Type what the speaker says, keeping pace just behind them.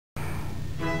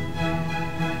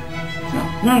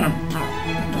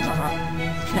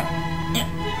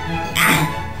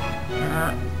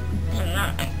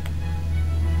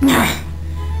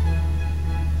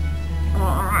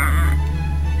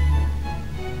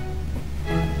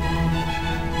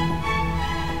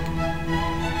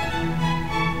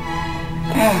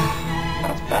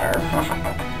That's better.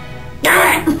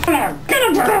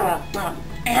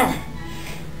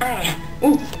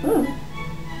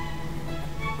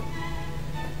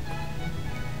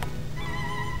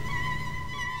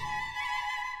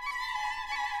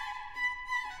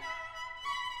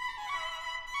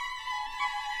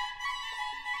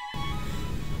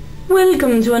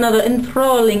 Welcome to another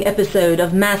enthralling episode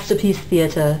of Masterpiece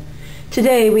Theatre.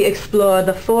 Today we explore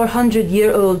the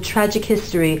 400-year-old tragic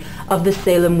history of the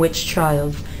Salem witch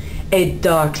trials, a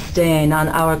dark stain on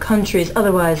our country's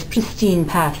otherwise pristine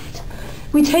past.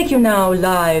 We take you now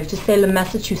live to Salem,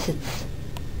 Massachusetts.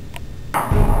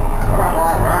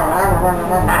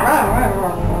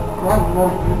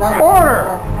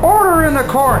 Order! Order in the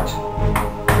court!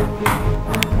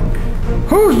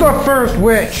 Who's the first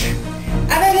witch?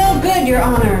 Abigail Good, Your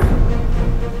Honor.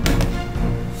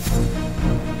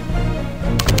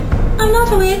 I'm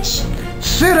not a witch.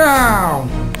 Sit down!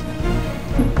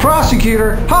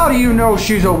 Prosecutor, how do you know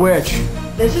she's a witch?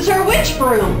 This is her witch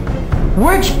broom.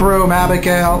 Which broom,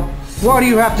 Abigail? What do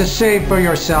you have to say for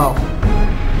yourself?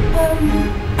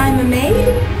 I'm a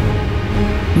maid?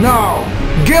 No!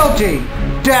 Guilty!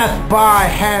 Death by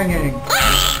hanging!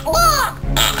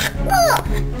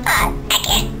 I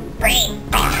can't breathe.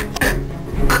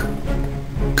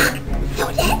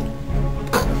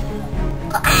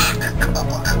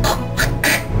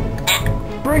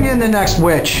 Bring in the next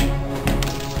witch.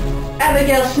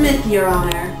 Abigail Smith, Your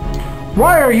Honor.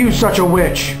 Why are you such a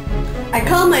witch? I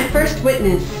call my first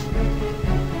witness.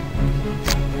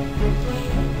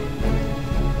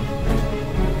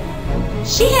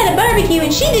 She had a barbecue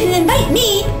and she didn't invite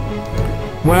me.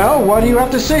 Well, what do you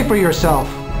have to say for yourself?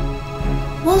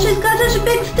 Well, she's got such a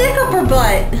big stick up her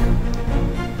butt.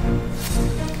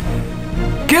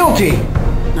 Guilty!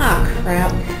 Oh,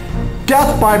 crap.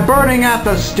 Death by burning at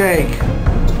the stake!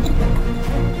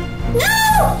 No!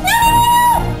 No!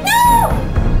 No!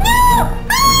 No!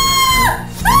 Ah!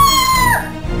 Ah! Ah!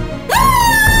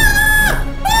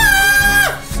 Ah! Ah!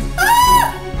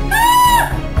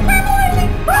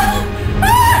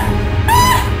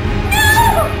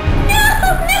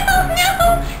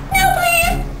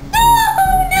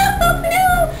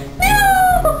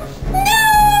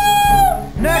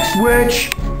 Next witch!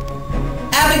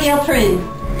 Abigail Prynne.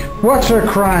 What's her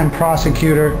crime,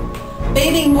 prosecutor?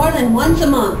 Bathing more than once a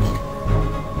month.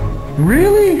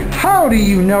 Really? How do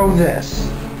you know this?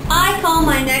 I call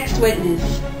my next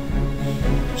witness.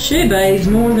 She bathes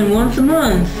more than once a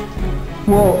month.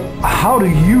 Well, how do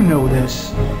you know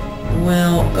this?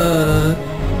 Well,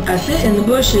 I sit in the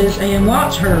bushes and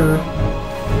watch her.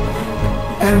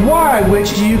 And why,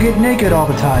 witch, do you get naked all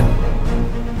the time?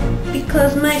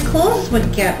 Because my clothes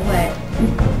would get wet.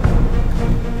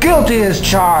 Guilty as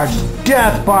charged.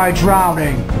 Death by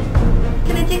drowning.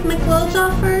 Can I take my clothes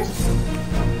off first?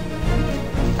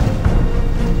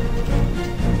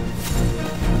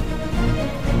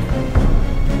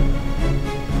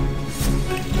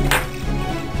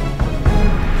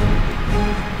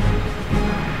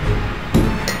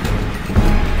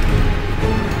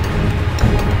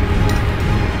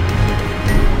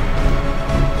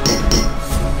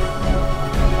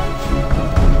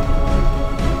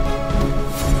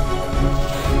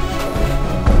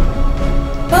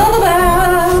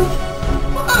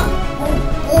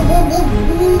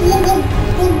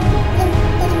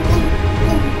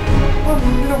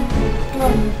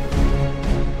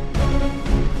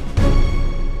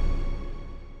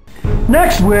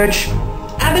 Next witch!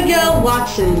 Abigail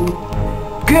Watson.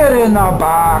 Get in the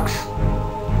box!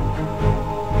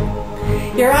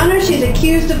 Your Honor, she's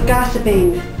accused of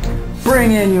gossiping.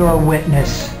 Bring in your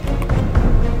witness.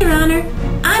 Your Honor,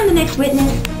 I'm the next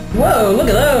witness. Whoa, look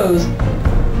at those!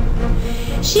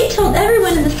 She told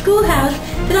everyone in the schoolhouse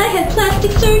that I had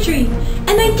plastic surgery,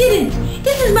 and I didn't.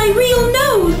 This is my real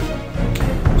nose.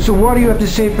 So what do you have to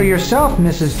say for yourself,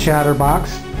 Mrs.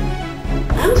 Chatterbox?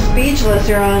 I'm speechless,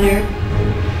 Your Honor.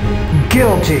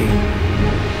 Guilty.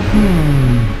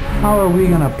 How are we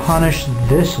gonna punish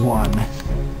this one?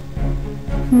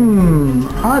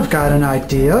 I've got an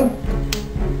idea.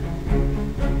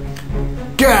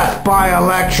 Death by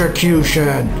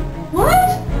electrocution.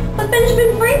 What? But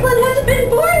Benjamin Franklin hasn't been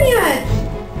born yet.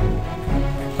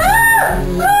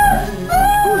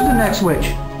 Who's the next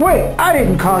witch? Wait, I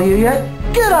didn't call you yet.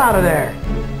 Get out of there.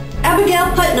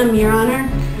 Abigail Putnam, Your Honor.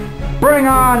 Bring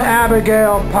on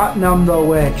Abigail Putnam the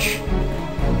witch.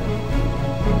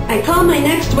 I call my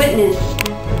next witness.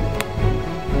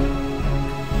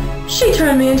 She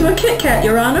turned me into a Kit Kat,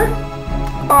 Your Honor.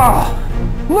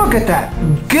 Oh, look at that.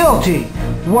 Guilty.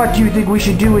 What do you think we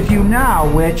should do with you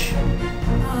now, witch?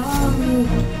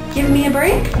 Give me a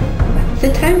break? Is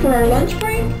it time for our lunch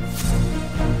break?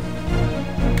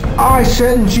 I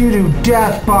sentence you to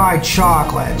death by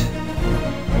chocolate.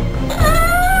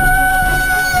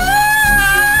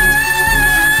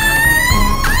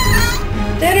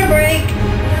 Dinner break.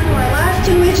 Our last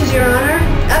two witches, Your Honor.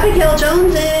 Abigail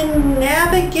Jones and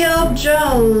Abigail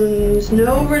Jones.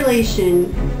 No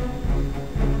relation.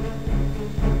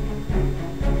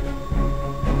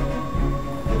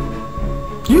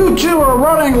 You two are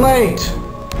running late.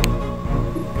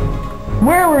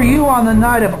 Where were you on the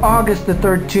night of August the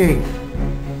 13th?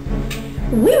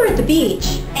 We were at the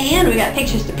beach, and we got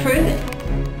pictures to prove it.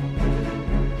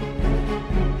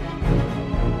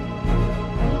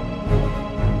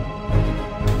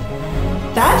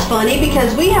 That's funny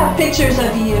because we have pictures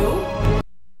of you.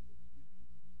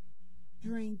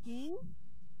 Drinking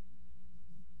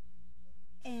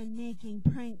and making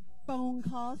prank phone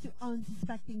calls to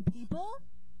unsuspecting people,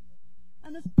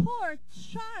 and this poor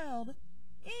child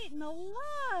eaten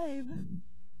alive.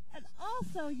 And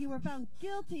also you were found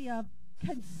guilty of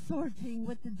consorting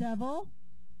with the devil.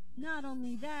 Not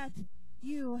only that,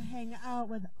 you hang out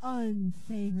with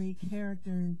unsavory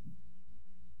characters.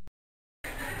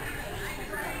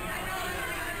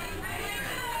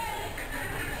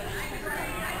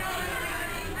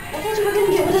 I thought you were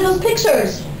going to get rid of those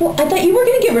pictures. Well, I thought you were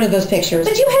going to get rid of those pictures.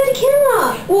 But you had the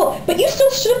camera. Well, but you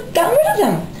still should have gotten rid of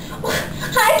them.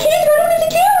 I can't. I don't have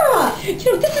the camera.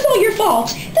 You know, this is all your fault.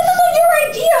 This is all your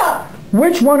idea.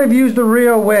 Which one of you's the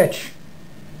real witch?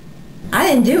 I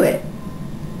didn't do it.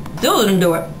 Still didn't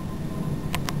do it.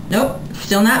 Nope,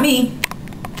 still not me.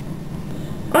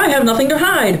 I have nothing to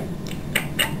hide.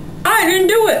 I didn't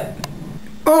do it.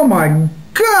 Oh my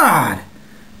God!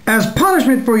 As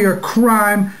punishment for your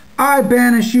crime, I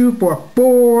banish you for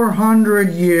 400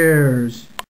 years.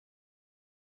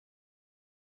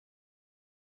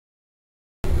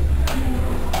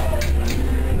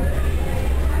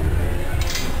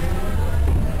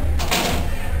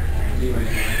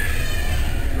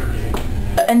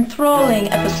 Enthralling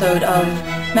episode of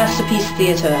Masterpiece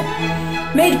Theatre,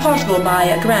 made possible by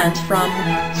a grant from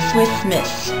Swiss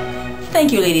Miss.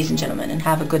 Thank you, ladies and gentlemen, and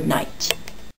have a good night.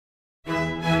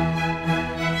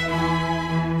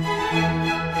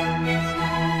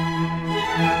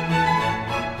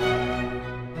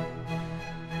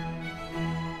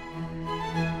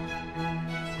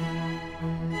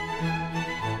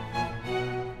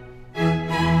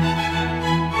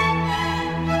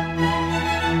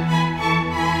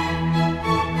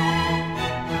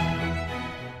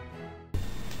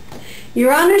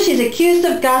 Your Honor, she's accused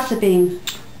of gossiping.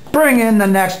 Bring in the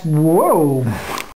next... Whoa!